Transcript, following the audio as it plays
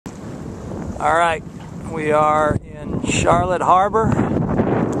All right, we are in Charlotte Harbor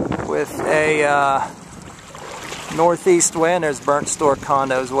with a northeast wind. There's Burnt Store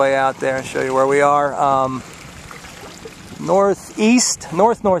condos way out there. I'll show you where we are.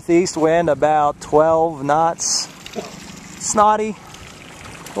 North-northeast wind, about 12 knots. Snotty,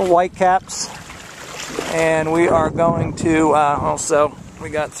 little white caps. And we are going to, also, we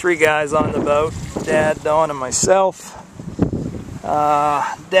got 3 guys on the boat, Dad, Dawn, and myself.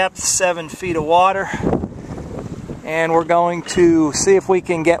 Depth 7 feet of water, and we're going to see if we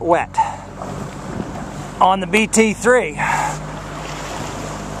can get wet on the BT3.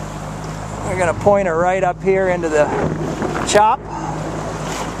 We're going to point her right up here into the chop.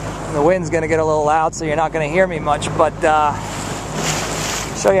 And the wind's going to get a little loud, so you're not going to hear me much, but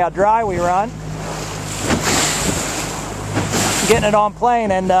show you how dry we run. Getting it on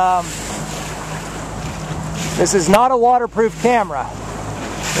plane, and this is not a waterproof camera.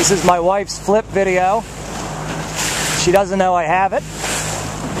 This is my wife's flip video. She doesn't know I have it.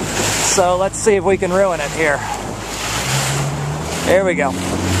 So let's see if we can ruin it here. Here we go.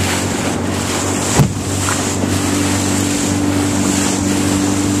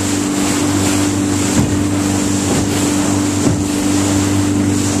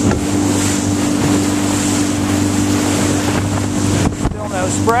 Still no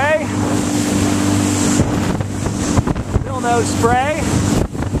spray. No spray.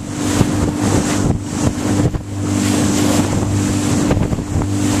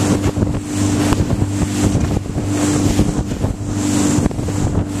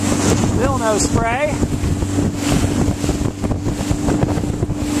 Still no spray.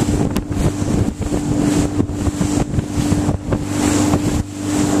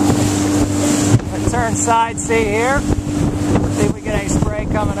 Let's turn side C here. See if we get any spray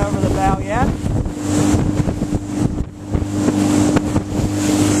coming over the bow yet.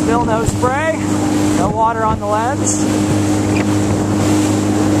 Still no spray, no water on the lens.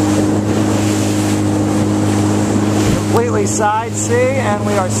 Completely side C, and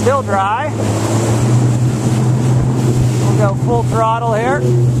we are still dry. We'll go full throttle here.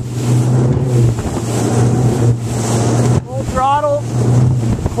 Full throttle,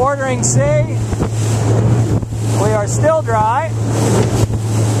 quartering C. We are still dry.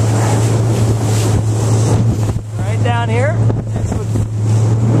 Right down here.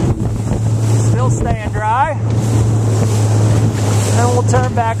 Still staying dry. Then we'll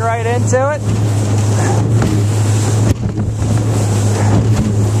turn back right into it.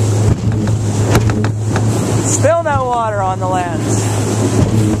 Still no water on the lens.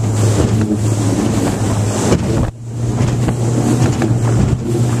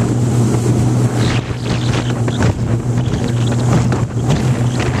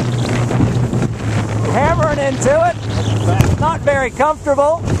 Hammering into it. Not very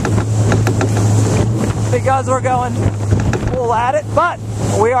comfortable, because we're going full at it, but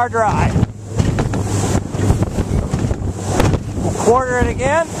we are dry. We'll quarter it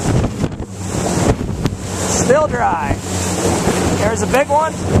again. Still dry. There's a big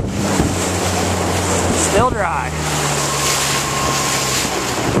one. Still dry.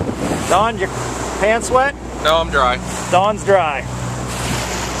 Dawn, your pants wet? No, I'm dry. Dawn's dry.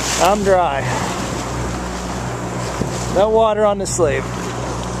 I'm dry. No water on the sleeve.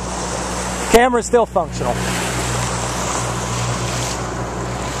 Camera's still functional.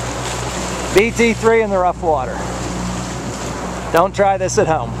 BT3 in the rough water. Don't try this at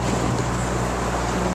home.